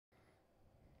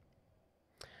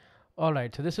All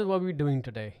right, so this is what we're doing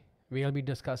today. We'll be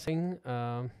discussing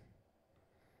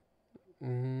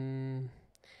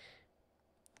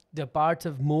the parts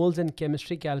of moles and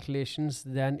chemistry calculations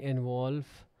that involve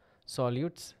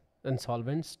solutes and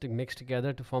solvents to mix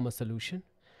together to form a solution.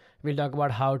 We'll talk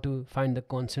about how to find the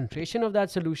concentration of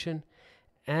that solution,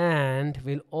 and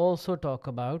we'll also talk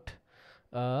about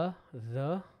the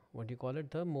what do you call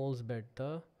it? The moles bed,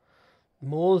 the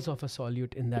moles of a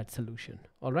solute in that solution.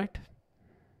 All right?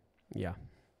 Yeah.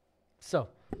 So,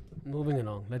 moving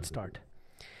along, let's start.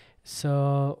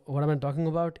 So, what am I talking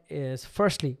about is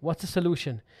firstly, what's the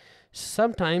solution?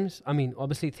 Sometimes,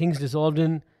 obviously, things dissolved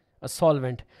in a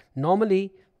solvent.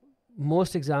 Normally,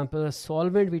 most example, a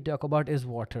solvent we talk about is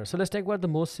water. So, let's talk about the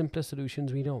most simplest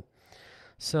solutions we know.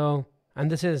 So, and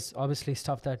this is obviously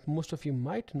stuff that most of you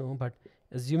might know, but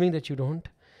assuming that you don't,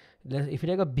 if you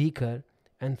take a beaker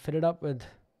and fill it up with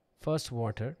first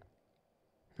water,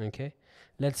 okay,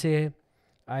 let's say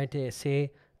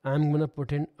say I'm going to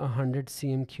put in 100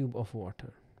 cm cube of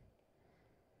water,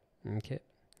 okay,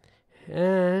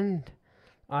 and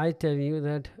I tell you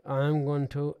that I'm going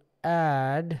to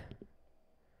add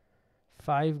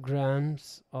 5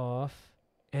 grams of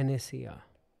NaCl.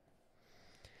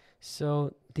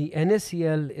 So the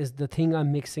NaCl is the thing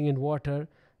I'm mixing in water.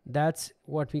 That's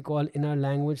what we call in our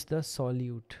language the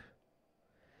solute.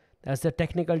 That's the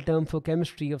technical term for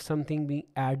chemistry of something being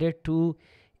added to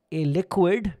a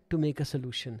liquid to make a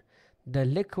solution. The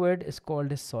liquid is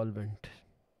called a solvent,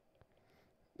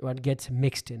 what gets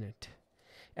mixed in it.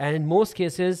 And in most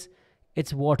cases,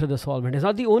 it's water the solvent. It's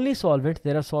not the only solvent.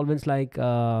 There are solvents like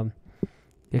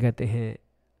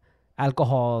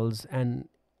alcohols and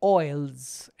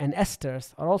oils and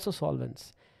esters are also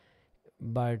solvents.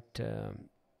 But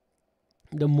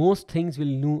the most things we'll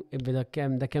know with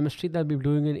the chemistry that we're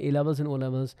doing in A levels and O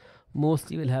levels,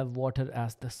 mostly will have water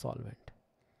as the solvent.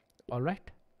 All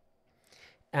right.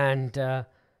 And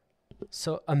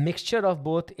so a mixture of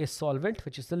both a solvent,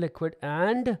 which is the liquid,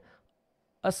 and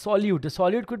a solute. The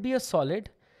solute could be a solid,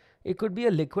 it could be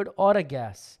a liquid or a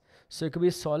gas. So it could be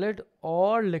a solid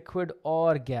or liquid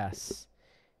or gas.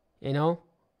 You know,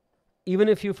 even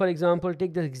if you, for example,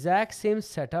 take the exact same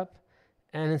setup,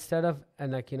 and instead of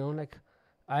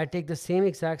I take the same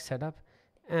exact setup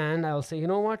and I'll say, you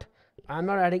know what, I'm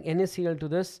not adding NaCl to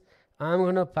this. I'm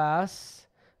going to pass,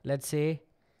 let's say,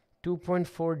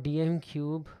 2.4 dm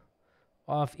cube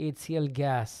of HCl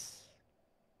gas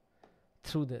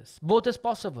through this. Both is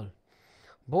possible.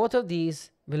 Both of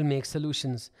these will make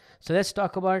solutions. So let's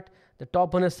talk about the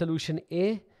top one is solution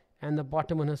A and the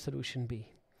bottom one is solution B.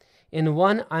 In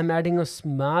one, I'm adding a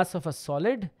mass of a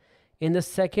solid. In the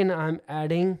second, I'm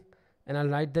adding, and I'll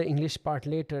write the English part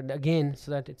later again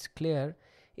so that it's clear,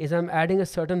 is I'm adding a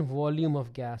certain volume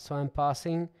of gas. So I'm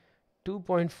passing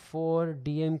 2.4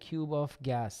 dm cube of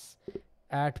gas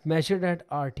measured at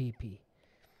RTP.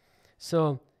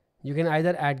 So you can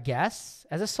either add gas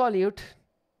as a solute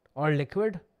or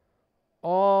liquid,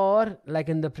 or like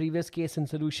in the previous case in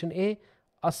solution A,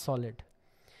 a solid.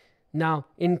 Now,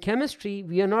 in chemistry,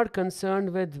 we are not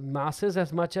concerned with masses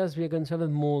as much as we are concerned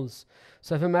with moles.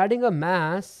 So if I'm adding a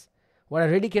mass, what I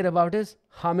really care about is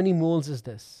how many moles is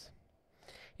this.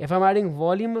 If I'm adding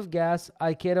volume of gas,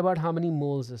 I care about how many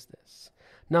moles is this.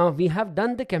 Now, we have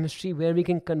done the chemistry where we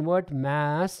can convert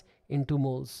mass into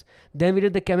moles. Then we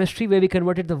did the chemistry where we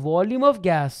converted the volume of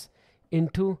gas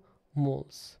into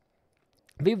moles.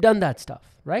 We've done that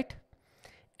stuff, right?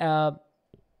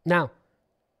 Now,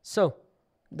 so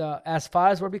as far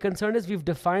as what we're concerned is, we've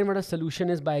defined what a solution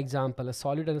is by example, a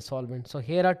solid and a solvent. So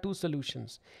here are two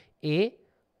solutions. A,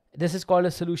 this is called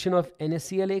a solution of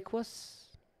NaCl aqueous,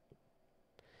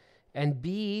 and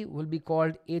B will be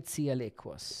called HCl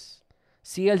aqueous.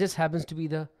 Cl just happens to be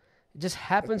the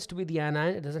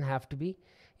anion. It doesn't have to be.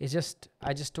 It's just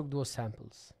I just took those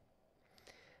samples.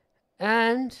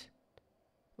 And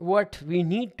what we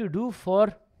need to do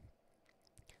for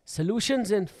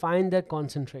solutions and find their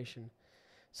concentration.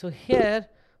 So here,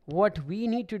 what we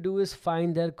need to do is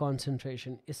find their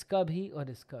concentration. Iska bhi or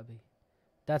iska bhi.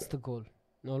 That's the goal.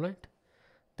 All right?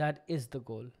 That is the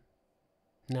goal.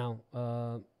 Now,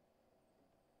 1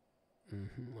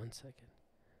 second.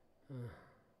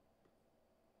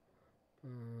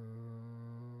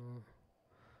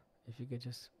 If you could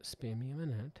just spare me a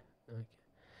minute.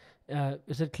 Okay.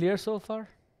 Is it clear so far,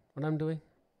 what I'm doing?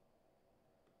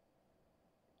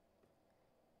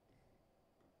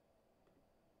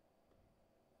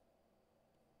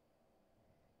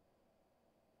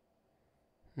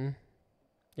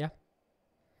 Yeah?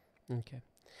 Okay.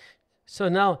 So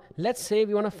now, let's say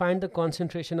we want to find the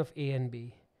concentration of A and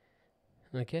B.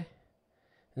 Okay?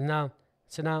 Now,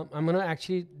 So now I'm going to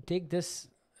actually take this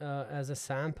as a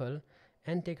sample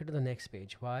and take it to the next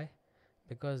page. Why?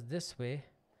 Because this way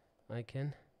I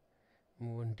can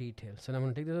move in detail. So now I'm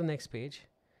going to take this to the next page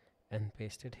and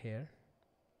paste it here.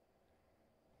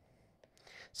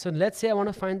 So let's say I want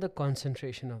to find the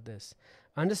concentration of this.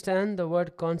 Understand the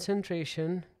word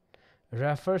concentration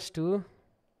refers to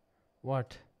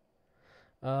what?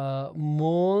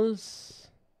 Moles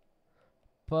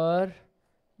per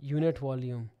unit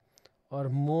volume, or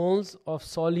moles of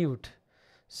solute.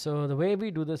 So the way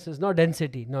we do this is not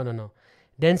density. No.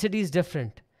 Density is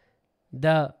different.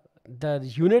 The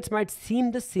units might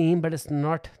seem the same, but it's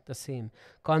not the same.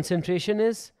 Concentration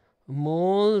is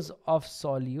moles of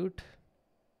solute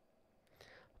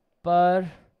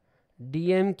per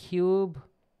dm cube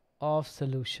of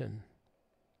solution.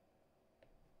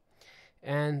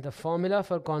 And the formula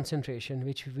for concentration,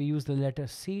 which we use the letter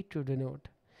C to denote,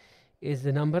 is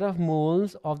the number of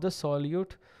moles of the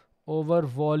solute over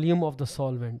volume of the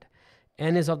solvent.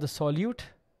 N is of the solute,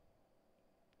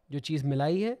 जो चीज़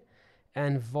मिलाई है,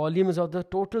 and volume is of the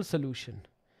total solution.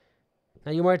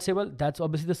 Now you might say, well, that's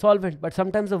obviously the solvent, but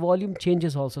sometimes the volume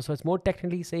changes also, so it's more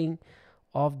technically saying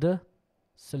of the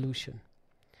solution.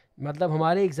 मतलब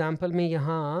हमारे example में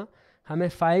यहाँ हमें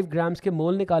 5 grams के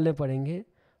मोल निकालने पड़ेंगे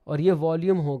और ये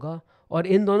वॉल्यूम होगा, और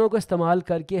इन दोनों को इस्तेमाल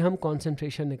करके हम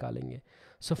कॉन्सेंट्रेशन निकालेंगे.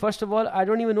 So first of all, I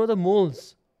don't even know the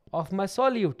moles of my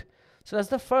solute. So that's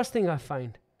the first thing I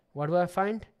find. What do I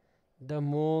find? The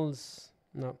moles.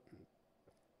 No.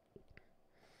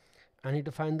 I need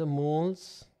to find the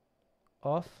moles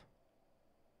of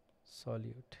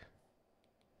solute.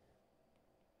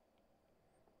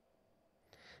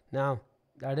 Now,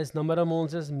 that is number of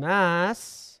moles is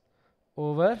mass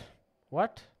over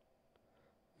what?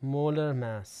 Molar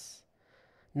mass.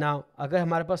 Now, अगर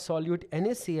हमारे पास solute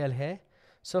NaCl है,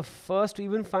 so first to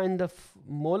even find the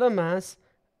molar mass,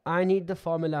 I need the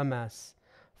formula mass.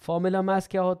 Formula mass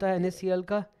क्या होता है NaCl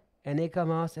का? Na का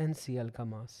mass and Cl का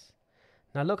mass.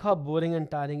 Now look how boring and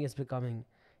tiring it's becoming,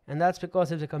 and that's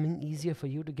because it's becoming easier for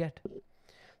you to get.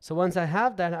 So once I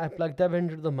have that, I plug that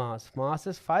into the mass. Mass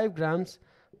is 5 grams,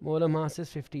 molar mass is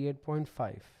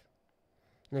 58.5.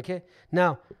 Okay.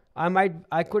 Now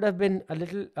I could have been a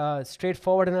little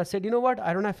straightforward, and I said, you know what?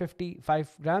 I don't have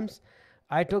 55 grams.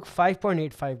 I took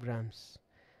 5.85 grams.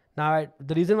 Now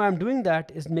the reason why I'm doing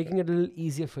that is making it a little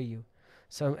easier for you.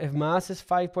 So if mass is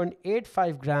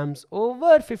 5.85 grams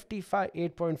over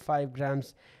 58.5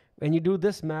 grams, when you do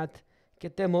this math,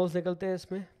 कितने moles निकलते हैं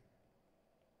इसमें?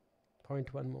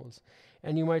 0.1 moles.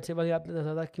 And you might say, well, आपने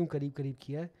ज़्यादा क्यों करीब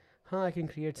किया है? हाँ, I can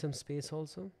create some space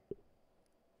also.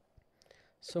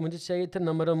 So मुझे चाहिए था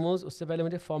number of moles, उससे पहले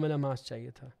मुझे formula mass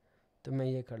चाहिए था, तो मैं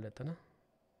ये कर लेता ना,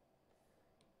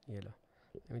 ये लो.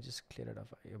 Let me just clear it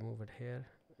up. You move it here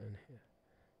and here.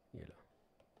 ये लो.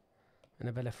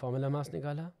 मैंने पहले formula mass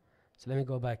निकाला. So let me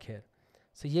go back here.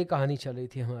 So ये कहानी चल रही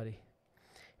थी हमारी.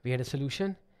 We had a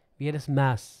solution. We had a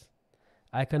mass.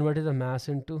 I converted the mass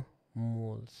into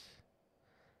moles.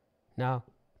 Now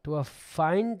to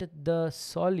find the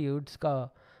solutes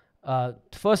का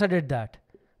first I did that.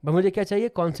 But मुझे क्या चाहिए?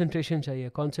 Concentration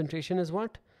चाहिए. Concentration is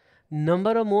what?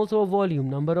 Number of moles over volume.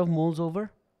 Number of moles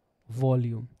over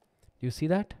volume. Do you see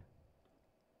that?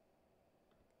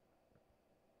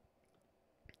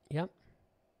 Yeah.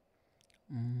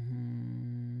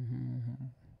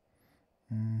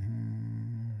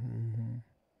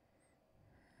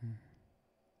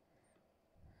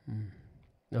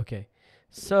 Okay.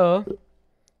 So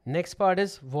next part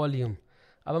is volume.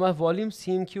 अब हमारा volume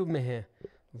cm cube में है.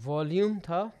 Volume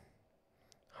था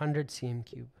 100 cm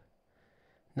cube.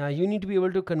 Now you need to be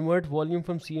able to convert volume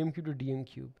from cm cube to dm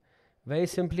cube. Very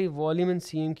simply, volume in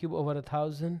cm cube over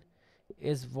 1000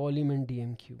 is volume in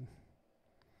dm cube.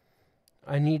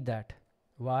 I need that.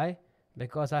 Why?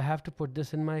 Because I have to put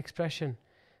this in my expression,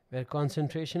 where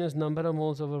concentration is number of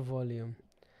moles over volume.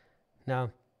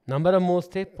 Now, number of moles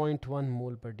थे 0.1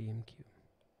 mole per dm cube.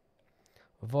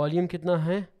 Volume कितना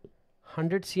है?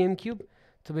 100 cm cube.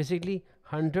 So basically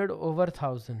 100 over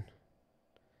 1000.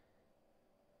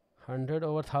 100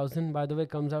 over 1000, by the way,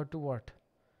 comes out to what?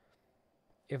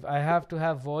 If I have to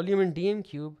have volume in dm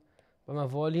cube, but my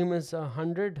volume is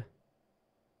 100,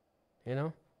 you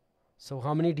know, so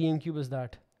how many dm cube is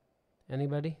that?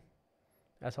 Anybody?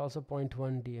 That's also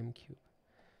 0.1 dm cube.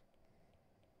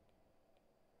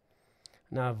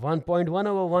 Now 1.1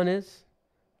 over 1 is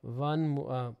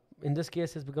 1, in this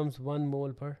case it becomes 1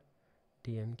 mole per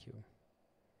dm cube.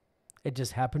 It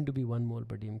just happened to be 1 mole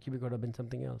per dm cube. It could have been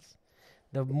something else.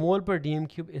 The mole per dm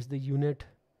cube is the unit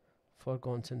for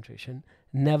concentration.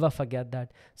 Never forget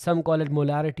that. Some call it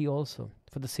molarity also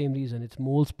for the same reason. It's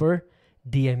moles per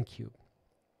dm cube.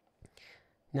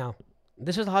 Now,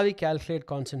 this is how we calculate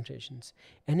concentrations.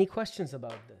 Any questions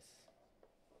about this?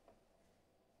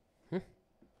 Hmm?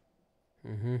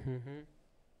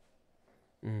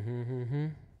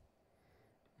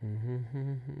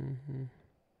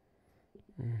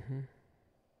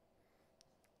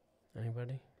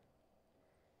 Anybody?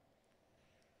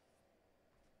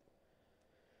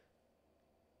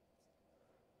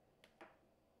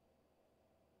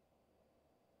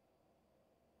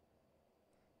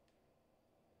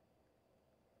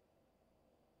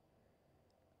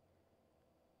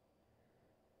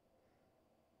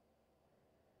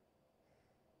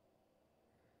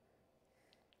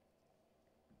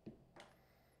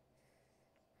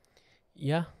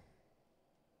 Yeah.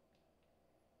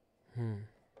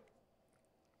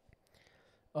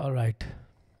 All right.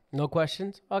 No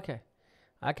questions? Okay.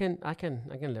 I can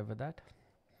live with that.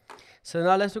 So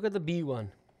now let's look at the B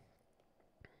one.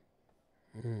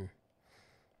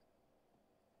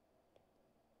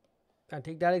 I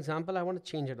take that example. I want to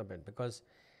change it a bit because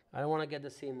I don't want to get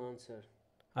the same answer.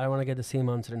 I want to get the same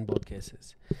answer in both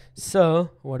cases.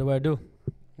 So what do I do?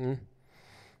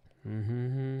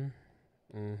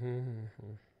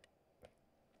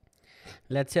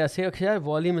 Let's say I say, okay,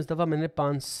 volume is the minute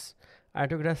pounds. I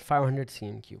took it as 500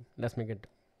 cm cube. Let's make it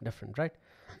different, right?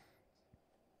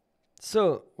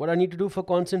 So what I need to do for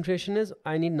concentration is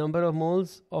I need number of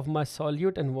moles of my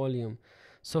solute and volume.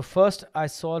 So first I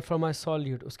solve for my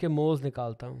solute. उसके moles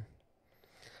निकालता हूँ.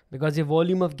 Because ये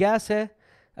volume of gas है.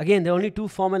 Again, there are only two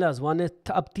formulas. One is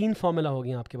अब तीन formula हो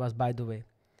गई आपके पास, by the way.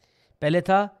 पहले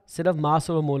था सिर्फ mass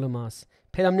over molar mass.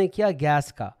 फिर हमने किया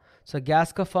gas का. So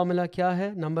gas का formula क्या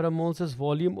है? Number of moles is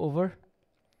volume over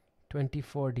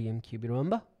 24 dm cube. You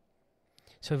remember?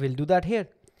 So we'll do that here.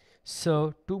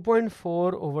 So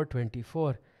 2.4 over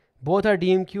 24. Both are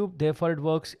dm cube, therefore it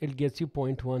works. It gets you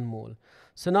 0.1 mole.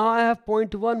 So now I have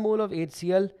 0.1 mole of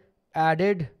HCl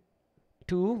added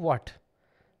to what?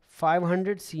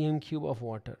 500 cm cube of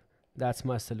water. That's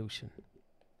my solution.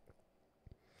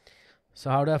 So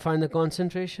how do I find the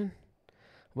concentration?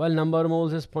 Well, number of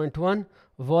moles is 0.1.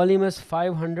 Volume is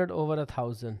 500 over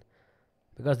 1000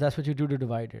 because that's what you do to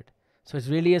divide it. So it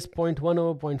really is 0.1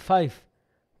 over 0.5,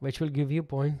 which will give you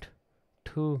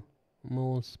 0.2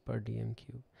 moles per dm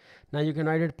cube. Now you can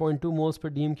write it 0.2 moles per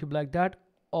dm cube like that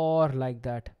or like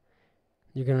that.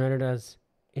 You can write it as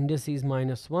indices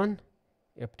minus 1,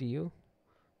 up to you,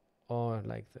 or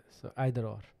like this. So either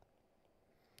or.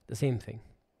 The same thing.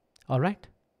 All right?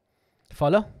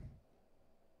 Follow?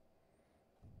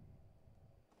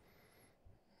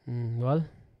 Well,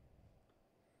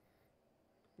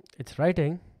 it's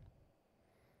writing.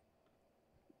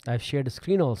 I've shared a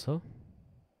screen also.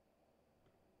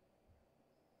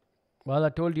 Well, I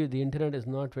told you the internet is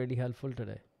not really helpful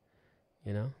today.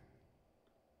 You know?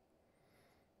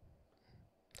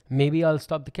 Maybe I'll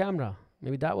stop the camera.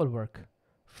 Maybe that will work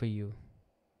for you.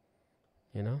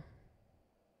 You know?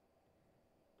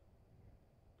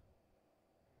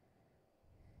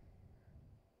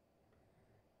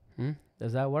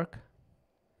 Does that work?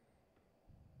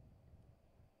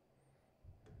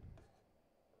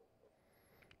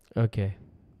 Okay.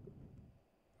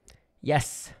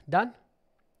 Yes. Done?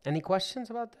 Any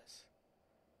questions about this?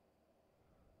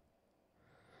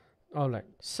 All right.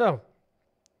 So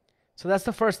that's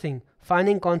the first thing.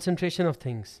 Finding concentration of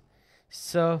things.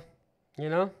 So, you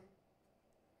know,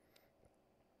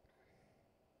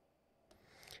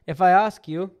 if I ask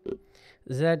you,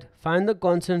 Z, find the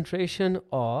concentration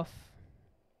of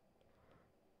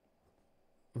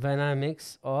when I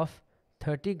mix of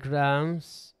 30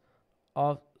 grams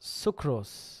of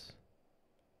sucrose,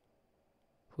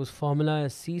 whose formula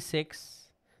is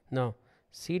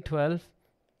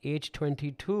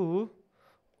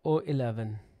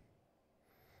C12H22O11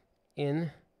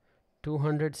 in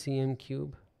 200 cm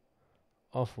cube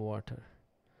of water.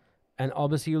 And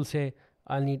obviously you'll say,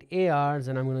 I'll need ARs,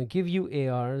 and I'm going to give you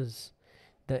ARs.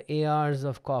 The ARs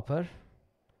of carbon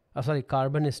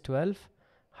is 12,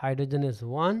 hydrogen is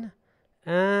 1,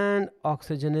 and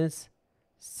oxygen is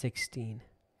 16.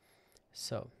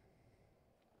 So,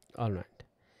 all right.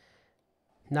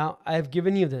 Now, I've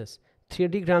given you this.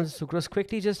 30 grams of sucrose.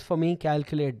 Quickly, just for me,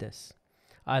 calculate this.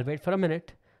 I'll wait for a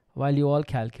minute while you all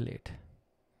calculate.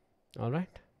 All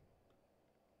right.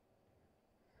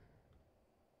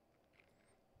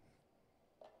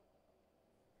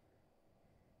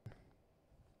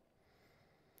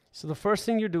 So the first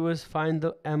thing you do is find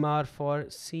the MR for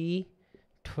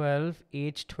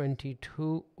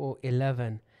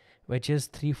C12H22O11, which is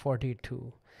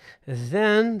 342.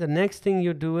 Then the next thing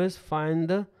you do is find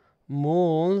the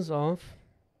moles of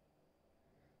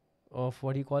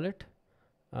what do you call it?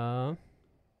 500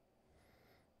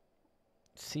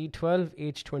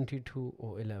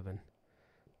 C12H22O11.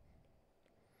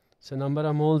 So number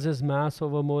of moles is mass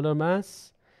over molar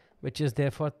mass, which is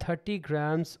therefore 30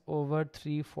 grams over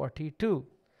 342.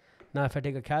 Now if I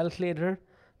take a calculator,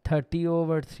 30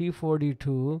 over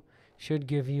 342 should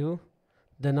give you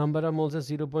the number of moles is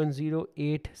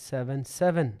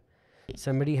 0.0877.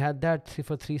 Somebody had that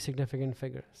for 3 significant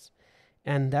figures.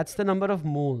 And that's the number of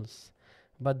moles.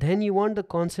 But then you want the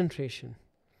concentration.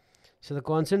 So the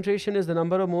concentration is the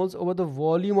number of moles over the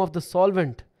volume of the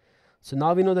solvent. So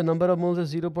now we know the number of moles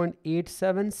is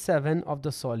 0.877 of the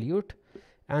solute,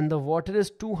 and the water is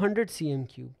 200 cm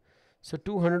cube. So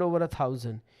 200 over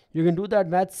 1000. You can do that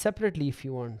math separately if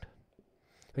you want,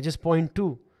 which is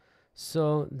 0.2.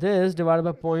 So this divided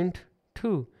by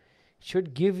 0.2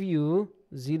 should give you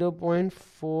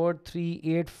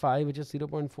 0.4385, which is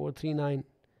 0.439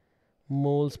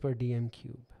 moles per dm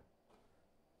cube.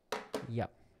 Yeah.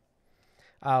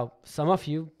 Some of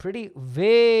you pretty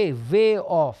way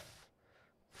off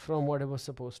from what it was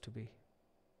supposed to be.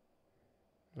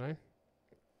 Right?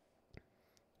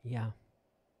 Yeah.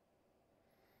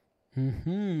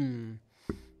 Not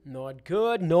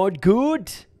good, not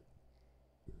good.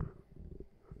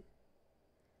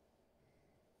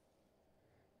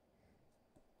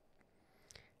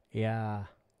 Yeah.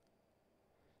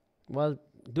 Well,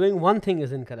 doing one thing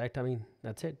is incorrect. I mean,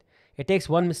 that's it. It takes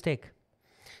one mistake.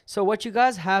 So what you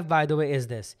guys have, by the way, is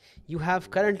this. You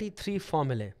have currently 3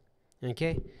 formulae.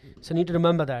 Okay? So you need to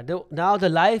remember that. Now the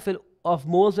life of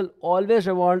moles will always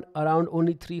revolve around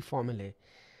only 3 formulae.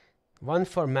 One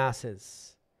for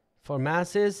masses. For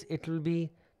masses, it will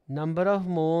be number of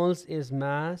moles is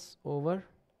mass over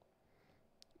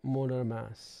molar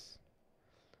mass,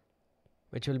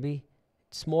 which will be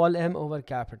small m over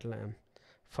capital M.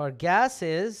 For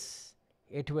gases,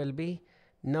 it will be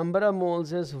number of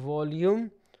moles is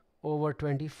volume over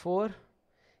 24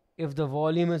 if the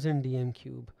volume is in dm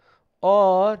cube,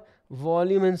 or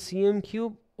volume in cm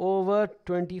cube over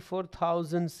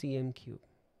 24,000 cm cube.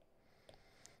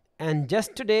 And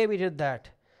just today we did that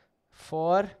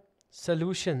for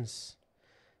solutions.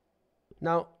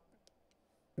 Now,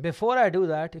 before I do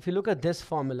that, if you look at this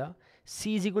formula,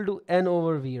 C is equal to N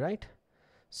over V, right?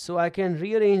 So I can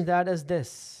rearrange that as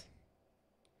this.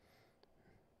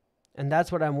 And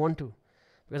that's what I want to,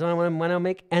 because I want to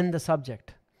make N the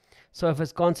subject. So if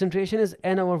its concentration is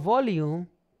N over volume,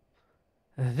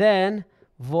 then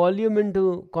volume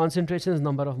into concentration is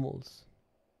number of moles.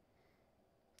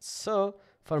 So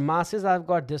for masses, I've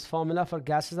got this formula. For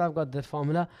gases, I've got this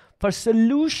formula. For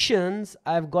solutions,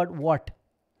 I've got what?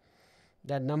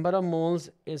 That number of moles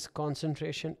is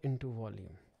concentration into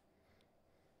volume.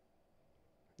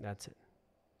 That's it.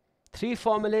 3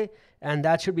 formulae, and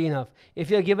that should be enough.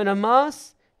 If you're given a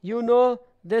mass, you know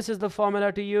this is the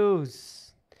formula to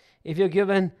use. If you're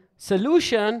given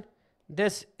solution,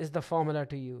 this is the formula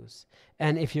to use.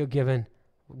 And if you're given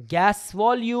gas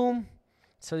volume,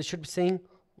 so it should be saying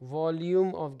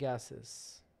volume of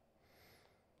gases,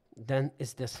 then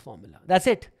is this formula. That's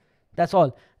it. That's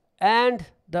all. And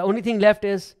the only thing left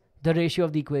is the ratio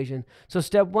of the equation. So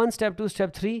step 1, step 2,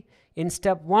 step 3. In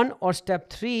step 1 or step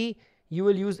 3, you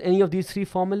will use any of these 3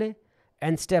 formulae,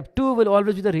 and step 2 will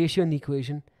always be the ratio in the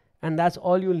equation, and that's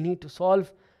all you'll need to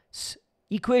solve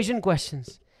equation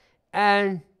questions.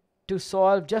 And to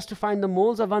solve, just to find the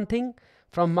moles of one thing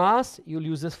from mass, you'll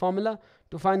use this formula.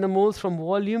 To find the moles from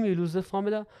volume, you'll use this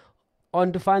formula. Or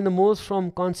to find the moles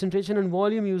from concentration and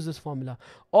volume, use this formula.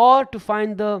 Or to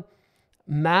find the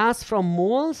mass from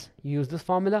moles, use this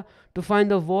formula. To find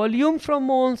the volume from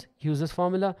moles, use this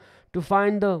formula. To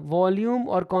find the volume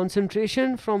or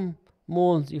concentration from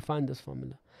moles, you find this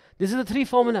formula. This is the 3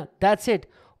 formula. That's it.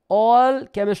 All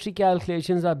chemistry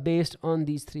calculations are based on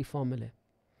these 3 formulae.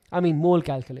 I mean mole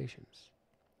calculations.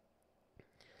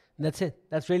 That's it.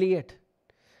 That's really it.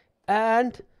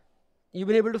 And you've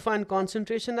been able to find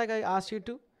concentration like I asked you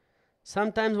to.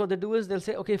 Sometimes what they do is they'll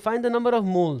say, okay, find the number of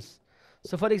moles.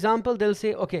 So for example, they'll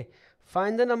say, okay,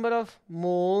 find the number of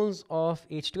moles of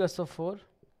H2SO4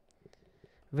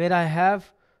 where I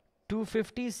have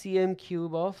 250 cm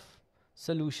cube of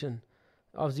solution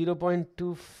of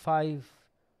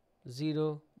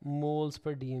 0.250 moles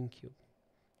per dm cube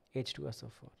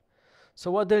H2SO4.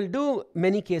 So what they'll do,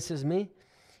 many cases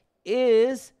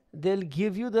is they'll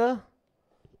give you the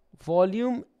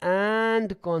volume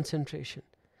and concentration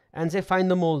and say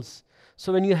find the moles.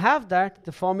 So when you have that,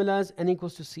 the formula is N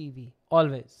equals to CV,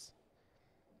 always.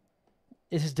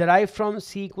 It is derived from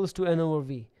C equals to N over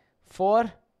V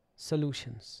for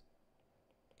solutions.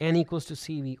 N equals to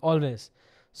CV, always.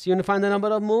 So you want to find the number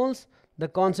of moles, the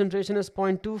concentration is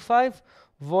 0.25,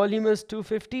 volume is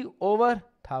 250 over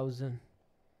 1000.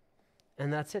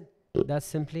 And that's it. That's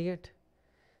simply it.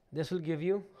 This will give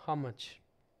you how much?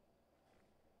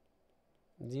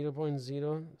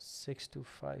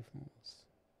 0.0625 moles.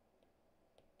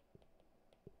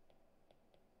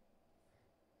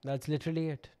 That's literally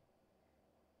it.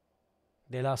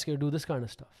 They'll ask you to do this kind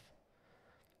of stuff.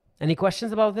 Any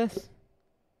questions about this?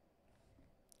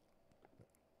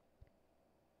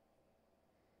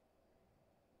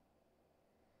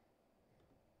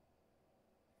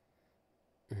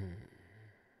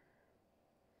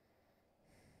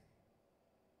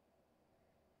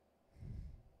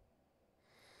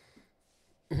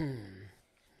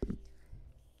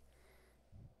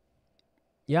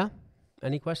 Yeah?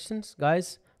 Any questions,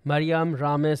 guys? Mariam,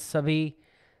 Ramesh, Sabi,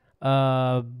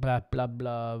 blah blah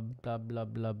blah blah blah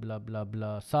blah blah blah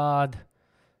blah. Saad,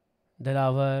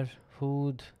 Dilawar,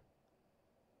 Hood,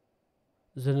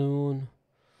 Zanoon,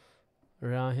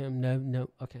 Rahim. No.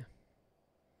 Okay.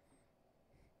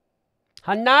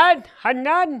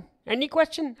 Hanan. Any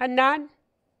question, Hanan?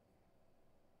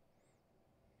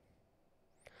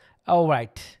 All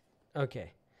right.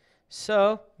 Okay.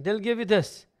 So they'll give you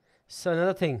this. So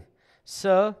another thing.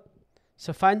 So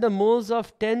find the moles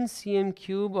of 10 cm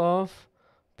cube of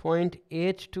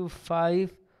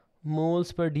 0.825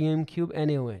 moles per dm cube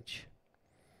NaOH.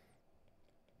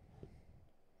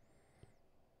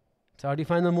 So how do you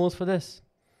find the moles for this?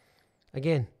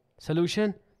 Again,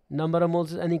 solution, number of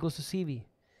moles is N equals to CV.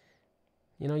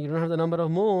 You know, you don't have the number of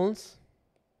moles,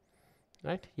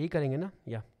 right? Ye karenge na?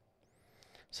 Yeah.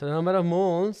 So the number of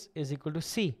moles is equal to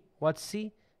C. What's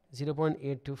C?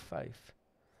 0.825.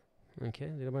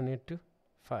 Okay,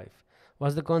 0.825.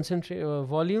 What's the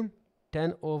volume?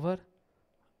 10 over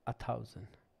 1000.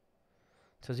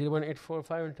 So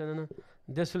 0.845 and 10.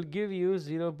 This will give you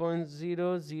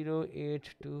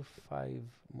 0.00825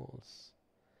 moles.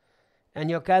 And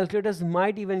your calculators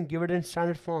might even give it in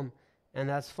standard form. And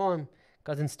that's form,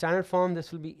 because in standard form,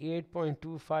 this will be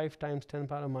 8.25 times 10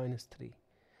 power minus 3.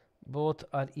 Both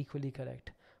are equally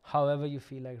correct, however you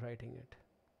feel like writing it.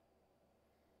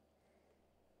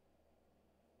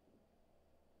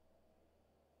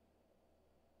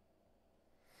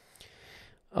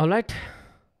 All right.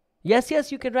 Yes,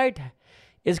 you can write.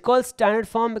 It's called standard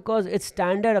form because it's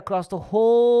standard across the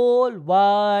whole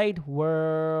wide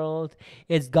world.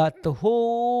 It's got the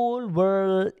whole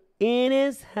world in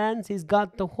his hands. He's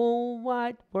got the whole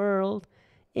wide world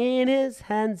in his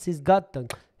hands. He's got the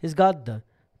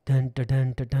dun dun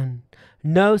dun dun dun.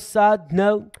 No sod,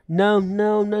 no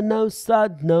sod, no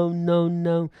sod, no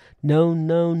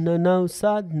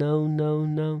sod,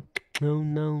 no.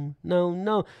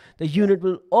 The unit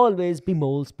will always be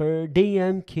moles per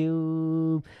dm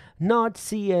cube, not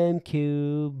cm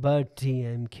cube, but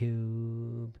dm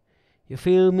cube. You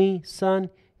feel me, son?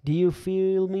 Do you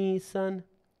feel me, son?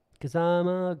 'Cause I'm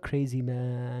a crazy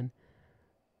man.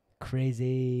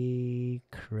 Crazy.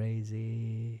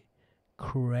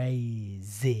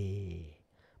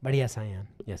 But yes, I am.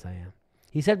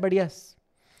 He said, but yes.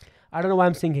 I don't know why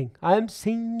I'm singing. I'm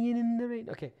singing in the rain.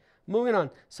 Okay, moving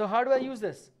on. So how do I use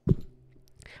this?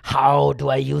 How?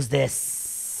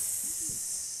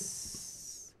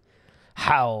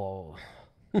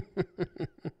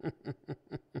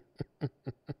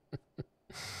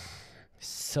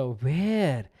 So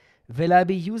where will I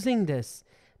be using this?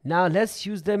 Now let's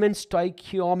use them in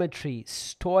stoichiometry.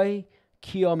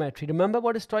 Remember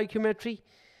what is stoichiometry?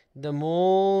 The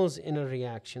moles in a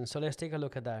reaction. So let's take a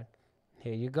look at that.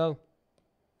 Here you go.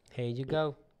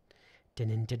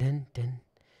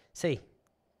 See,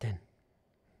 then.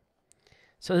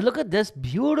 So look at this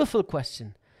beautiful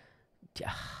question.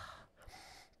 Yeah,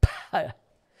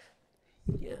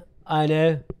 I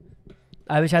know.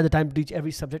 I wish I had the time to teach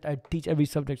every subject. I'd teach every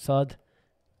subject, Saad.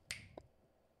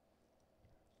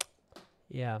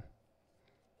 Yeah.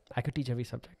 I could teach every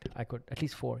subject. I could. At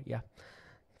least 4. Yeah.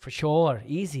 For sure.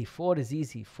 Easy. 4 is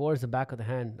easy. 4 is the back of the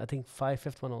hand. I think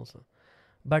 5th one also.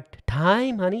 But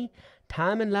time, honey.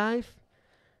 Time in life.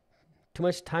 Too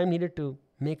much time needed to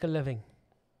make a living.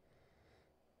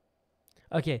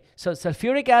 Okay. So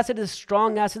sulfuric acid is a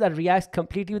strong acid that reacts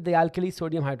completely with the alkali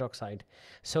sodium hydroxide.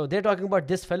 So they're talking about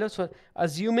this fellow. So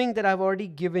assuming that I've already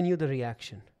given you the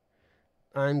reaction.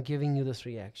 I'm giving you this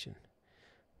reaction.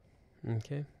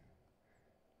 Okay.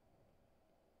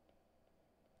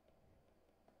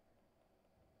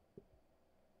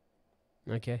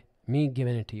 Okay, me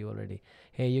giving it to you already.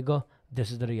 Here you go.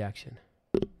 This is the reaction.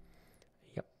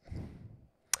 Yep.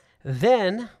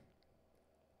 Then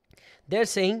they're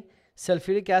saying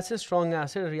sulfuric acid, strong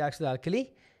acid, reacts with alkali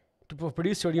to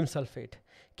produce sodium sulfate.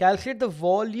 Calculate the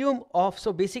volume of.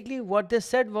 So basically, what they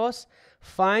said was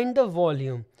find the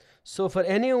volume. So for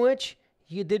NaOH,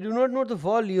 They do not know the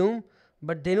volume,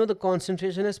 but they know the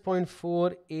concentration is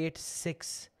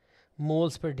 0.486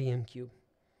 moles per dm cube.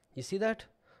 You see that?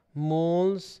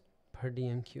 Moles per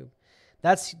dm cube.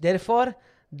 Therefore,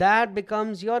 that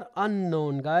becomes your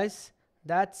unknown, guys.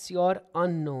 That's your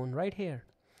unknown right here.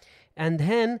 And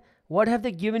then what have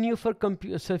they given you for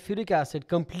sulfuric acid?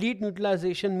 Complete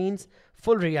neutralization means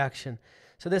full reaction.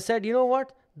 So they said, you know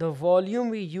what? The volume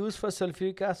we used for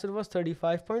sulfuric acid was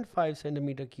 35.5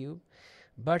 centimeter cube,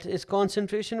 but its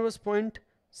concentration was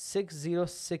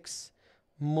 0.606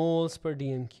 moles per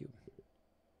dm cube.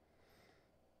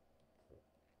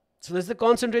 So this is the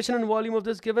concentration and volume of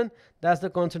this given. That's the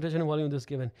concentration and volume of this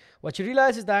given. What you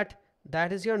realize is that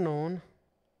that is your known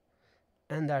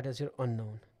and that is your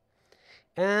unknown.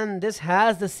 And this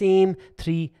has the same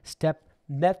three-step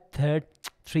method.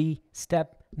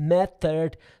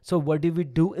 So what did we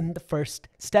do in the first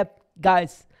step?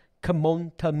 Guys, come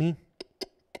on, tell me.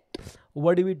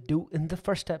 What did we do in the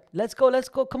first step? Let's go.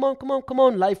 Come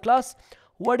on, live class.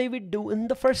 What did we do in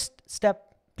the first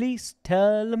step? Please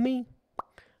tell me.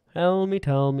 Tell me.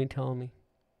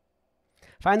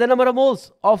 Find the number of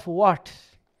moles of what?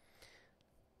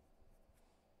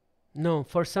 No,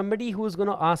 for somebody who's going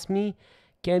to ask me,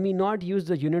 can we not use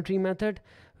the unitary method?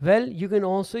 Well, you can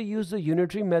also use the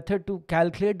unitary method to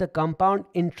calculate the compound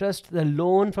interest the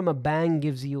loan from a bank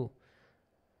gives you.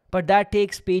 But that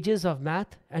takes pages of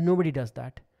math and nobody does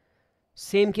that.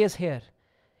 Same case here.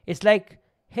 It's like,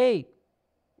 hey,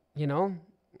 I don't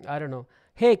know.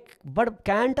 Hey, but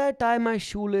can't I tie my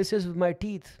shoelaces with my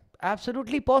teeth?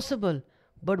 Absolutely possible.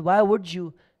 But why would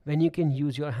you when you can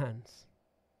use your hands?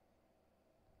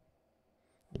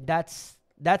 That's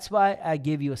why I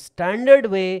gave you a standard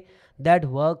way that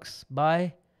works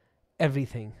by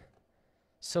everything.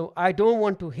 So I don't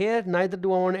want to hear, neither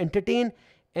do I want to entertain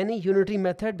any unitary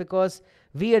method, because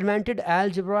we invented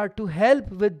algebra to help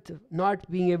with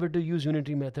not being able to use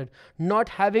unitary method, not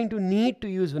having to need to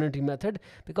use unitary method,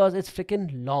 because it's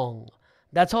freaking long.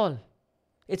 That's all.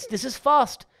 This is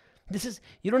fast.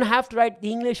 You don't have to write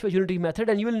the English for unitary method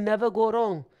and you will never go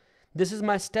wrong. This is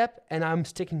my step and I'm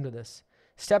sticking to this.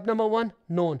 Step number 1,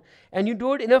 known. And you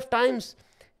do it enough times,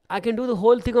 I can do the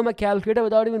whole thing on my calculator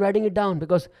without even writing it down,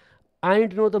 because I need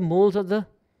to know the moles of the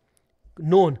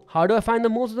known. How do I find the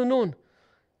moles of the known?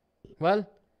 Well,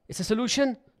 it's a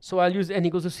solution, so I'll use N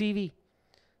equals to CV.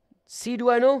 C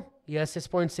do I know? Yes, it's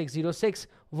 0.606.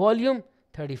 Volume,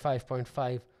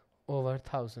 35.5 over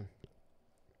 1000.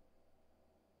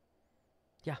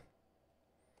 Yeah.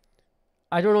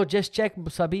 I don't know, just check,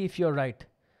 Sabi, if you're right.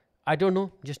 I don't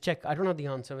know, just check. I don't have the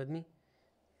answer with me.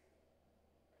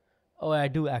 Oh, I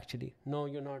do actually. No,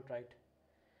 you're not right.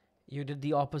 You did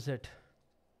the opposite.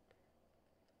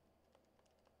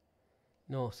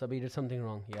 No, Sabi did something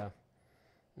wrong. Yeah.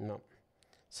 No.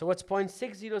 So what's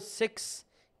 0.606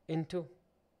 into?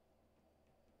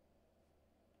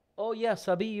 Oh yeah,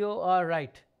 Sabi, you are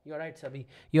right. You're right, Sabi.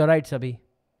 You're right, Sabi.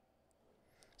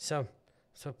 So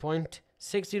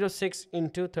 0.606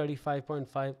 into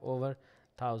 35.5 over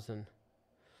 1000.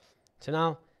 So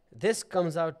now this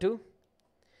comes out to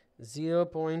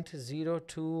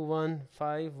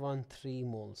 0.021513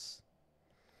 moles.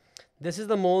 This is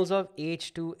the moles of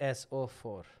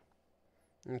H2SO4.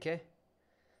 Okay,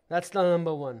 that's the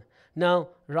number 1. Now,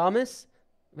 Ramis,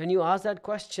 when you ask that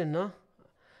question, no,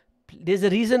 there's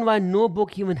a reason why no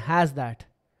book even has that,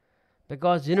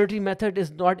 because unitary method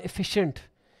is not efficient.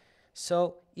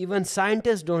 So even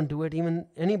scientists don't do it. Even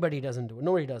anybody doesn't do it.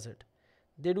 Nobody does it.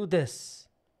 They do this.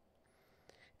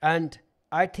 And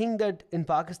I think that in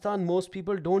Pakistan, most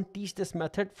people don't teach this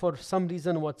method for some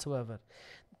reason whatsoever.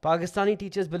 Pakistani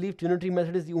teachers believe unitary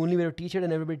method is the only way to teach it,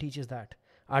 and everybody teaches that.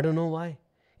 I don't know why.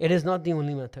 It is not the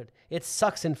only method. It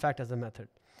sucks, in fact, as a method.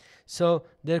 So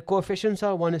their coefficients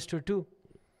are 1:2.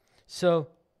 So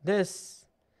this,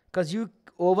 because you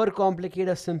overcomplicate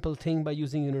a simple thing by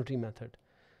using unitary method.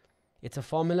 It's a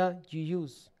formula you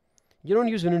use. You don't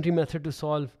use unitary method to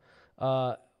solve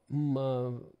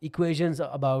equations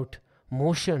about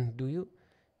motion, do you?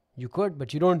 You could,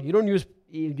 but you don't use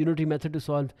unitary method to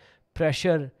solve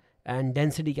pressure and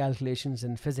density calculations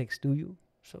in physics, do you?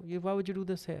 So why would you do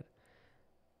this here?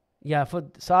 Yeah, for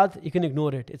Saad, you can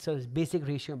ignore it. It's a basic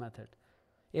ratio method.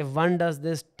 If 1 does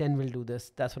this, 10 will do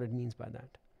this. That's what it means by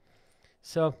that.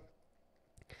 So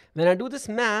when I do this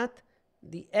math,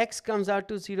 the x comes out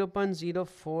to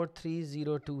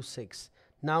 0.043026.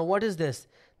 Now what is this?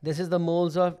 This is the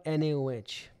moles of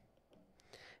NaOH.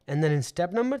 And then in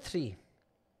step number 3,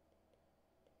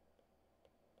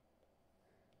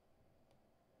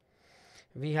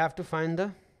 we have to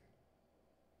find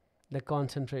the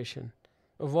concentration.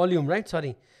 volume, right?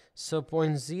 Sorry. So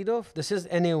 0.0, this is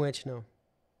NaOH now.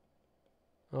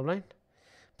 All right.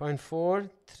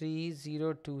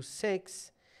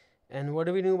 0.43026. And what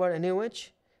do we know about NaOH?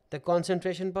 The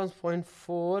concentration was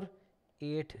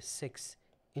 0.486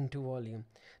 into volume.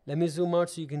 Let me zoom out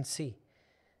so you can see.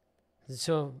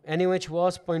 So NaOH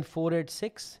was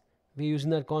 0.486. We're using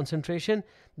that concentration.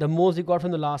 The moles we got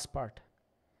from the last part.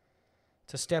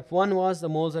 So step 1 was the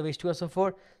moles of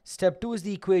H2SO4. Step 2 is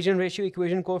the equation ratio,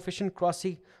 equation coefficient,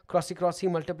 crossy,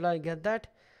 multiply, get that.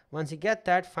 Once you get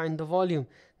that, find the volume.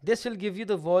 This will give you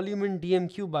the volume in dm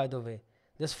cube, by the way.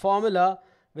 This formula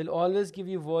will always give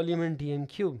you volume in dm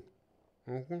cube.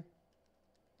 It'll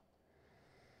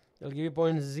give you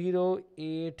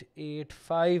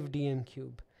 0.0885 dm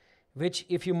cube, which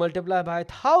if you multiply by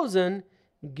 1000,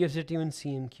 gives it you in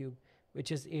cm cube,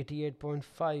 which is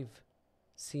 88.5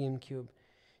 cm cube.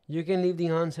 You can leave the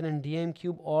answer in dm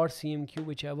cube or cm cube,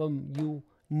 whichever you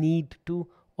need to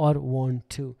or want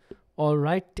to. All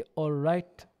right.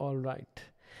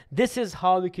 This is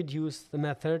how we could use the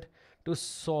method to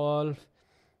solve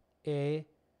a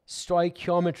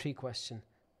stoichiometry question.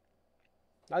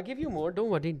 I'll give you more. Don't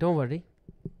worry.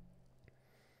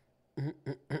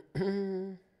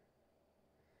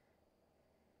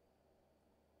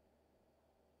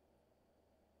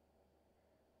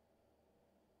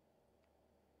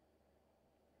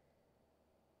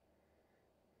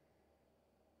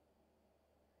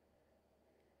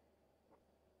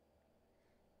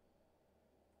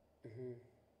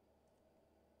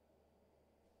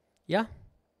 Yeah.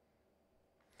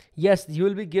 Yes, you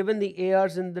will be given the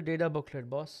ARs in the data booklet,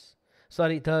 boss.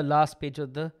 Sorry, the last page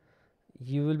of the.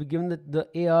 You will be given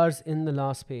the ARs in the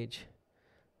last page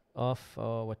of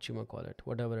what you might call it,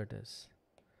 whatever it is.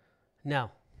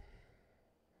 Now,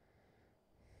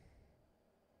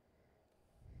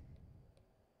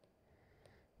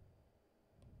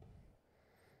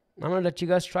 I'm gonna let you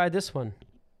guys try this one.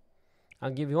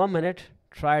 I'll give you 1 minute.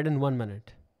 Try it in 1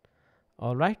 minute.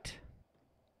 All right.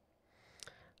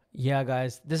 Yeah,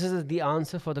 guys, this is the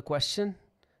answer for the question.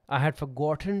 I had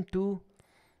forgotten to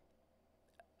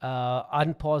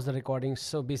unpause the recording.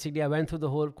 So basically, I went through the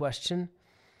whole question,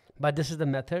 but this is the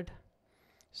method.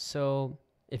 So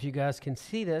if you guys can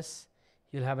see this,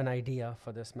 you'll have an idea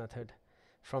for this method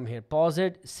from here. Pause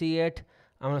it, see it.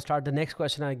 I'm going to start the next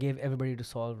question I gave everybody to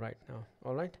solve right now.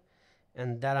 All right.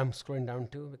 And that I'm scrolling down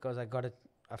to because I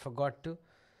forgot to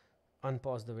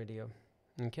unpause the video.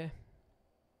 Okay.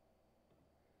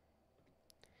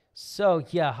 So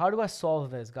yeah, how do I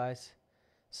solve this, guys?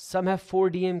 Some have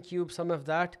 4 dm cube, some have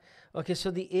that. Okay,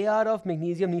 so the AR of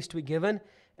magnesium needs to be given,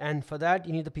 and for that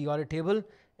you need the periodic table,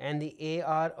 and the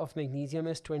AR of magnesium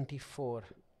is 24.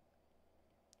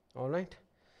 All right.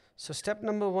 So step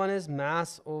number 1 is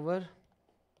mass over.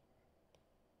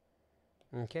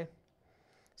 Okay.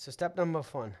 So step number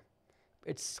 1,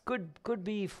 it's could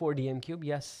be 4 dm cube.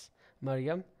 Yes,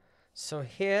 Mariam. So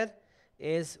here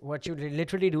is what you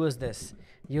literally do is this.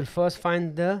 You'll first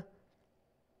find the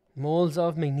moles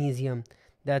of magnesium.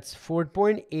 That's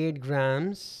 4.8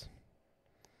 grams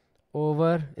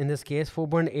over, in this case,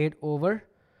 4.8 over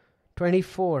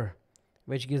 24,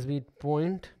 which gives me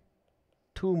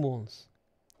 0.2 moles.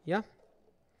 Yeah.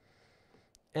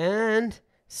 And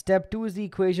step 2 is the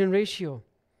equation ratio.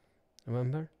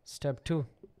 Remember, step 2.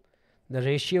 The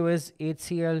ratio is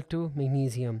HCl to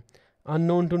magnesium.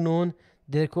 Unknown to known,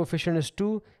 their coefficient is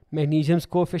 2. Magnesium's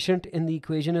coefficient in the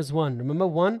equation is 1. Remember,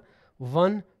 1,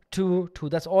 1, 2, 2.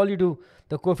 That's all you do.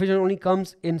 The coefficient only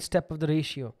comes in step of the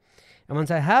ratio. And once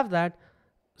I have that,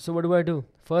 so what do?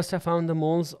 First, I found the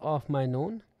moles of my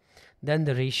known. Then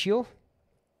the ratio.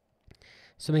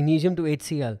 So magnesium to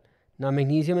HCl. Now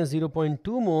magnesium is 0.2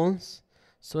 moles.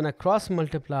 So when I cross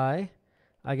multiply,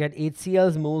 I get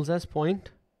HCl's moles as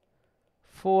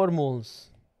 0.4 moles.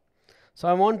 So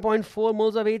I want 0.4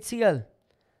 moles of HCl.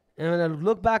 And when I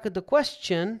look back at the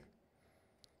question,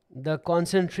 the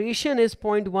concentration is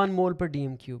 0.1 mole per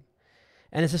dm cube.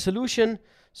 And it's a solution.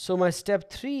 So my step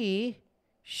 3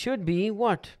 should be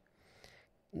what?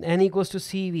 N equals to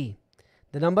CV.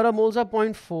 The number of moles are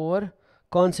 0.4.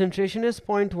 Concentration is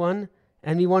 0.1.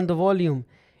 And we want the volume.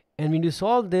 And when you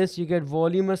solve this, you get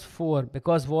volume as 4.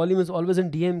 Because volume is always in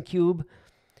dm cube.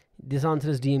 This answer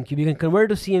is dm cube. You can convert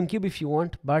to cm cube if you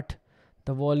want. But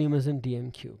the volume is in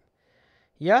dm cube.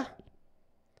 Yeah.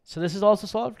 So this is also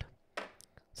solved.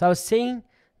 So I was saying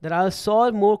that I'll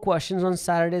solve more questions on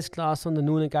Saturday's class on the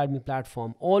Noon Academy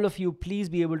platform. All of you, please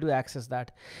be able to access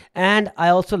that. And I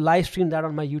also live stream that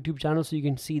on my YouTube channel, so you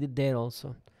can see it there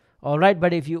also. All right.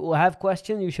 But if you have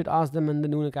questions, you should ask them in the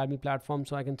Noon Academy platform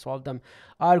so I can solve them.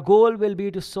 Our goal will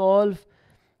be to solve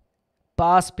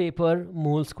past paper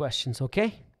moles questions,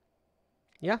 okay?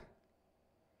 Yeah,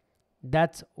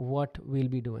 that's what we'll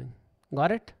be doing.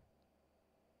 Got it?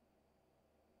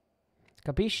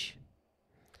 Capish?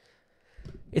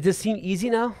 Is this seem easy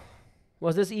now?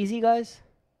 Was this easy, guys?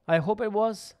 I hope it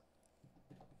was.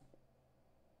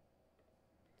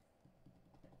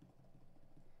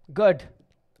 Good.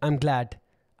 I'm glad.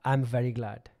 I'm very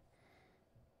glad.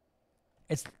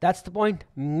 That's the point.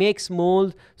 Makes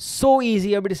moles so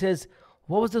easy. Everybody says,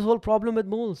 what was this whole problem with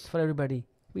moles for everybody?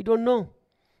 We don't know.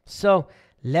 So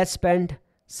let's spend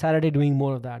Saturday doing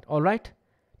more of that. All right?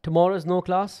 Tomorrow is no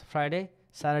class. Friday.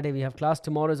 Saturday we have class.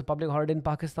 Tomorrow is a public holiday in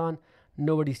Pakistan.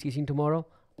 Nobody's teaching tomorrow.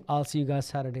 I'll see you guys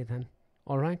Saturday then.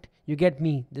 All right? You get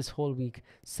me this whole week.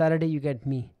 Saturday you get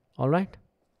me. All right?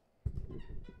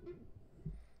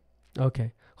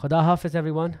 Okay. Khuda Hafiz,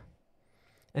 everyone.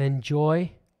 And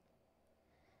enjoy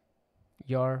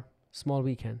your small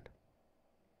weekend.